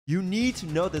You need to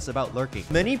know this about lurking.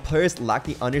 Many players lack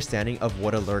the understanding of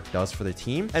what a lurk does for the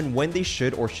team and when they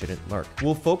should or shouldn't lurk.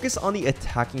 We'll focus on the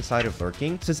attacking side of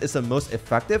lurking since it's the most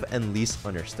effective and least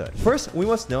understood. First, we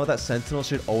must know that Sentinels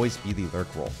should always be the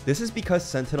lurk role. This is because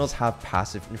Sentinels have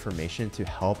passive information to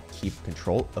help keep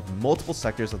control of multiple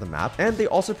sectors of the map, and they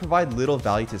also provide little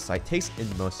value to site takes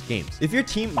in most games. If your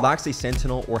team lacks a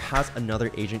Sentinel or has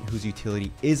another agent whose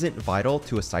utility isn't vital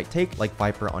to a site take, like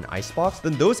Viper on Icebox,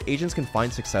 then those agents can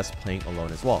find success playing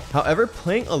alone as well. However,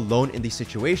 playing alone in these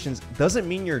situations doesn't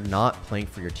mean you're not playing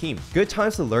for your team. Good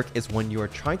times to lurk is when you are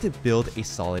trying to build a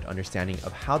solid understanding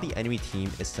of how the enemy team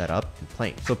is set up and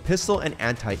playing. So pistol and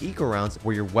anti-eco rounds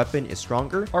where your weapon is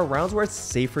stronger are rounds where it's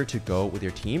safer to go with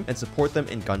your team and support them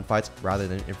in gunfights rather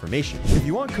than information. If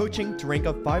you want coaching to rank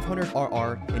up 500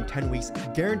 RR in 10 weeks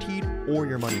guaranteed or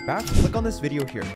your money back, click on this video here.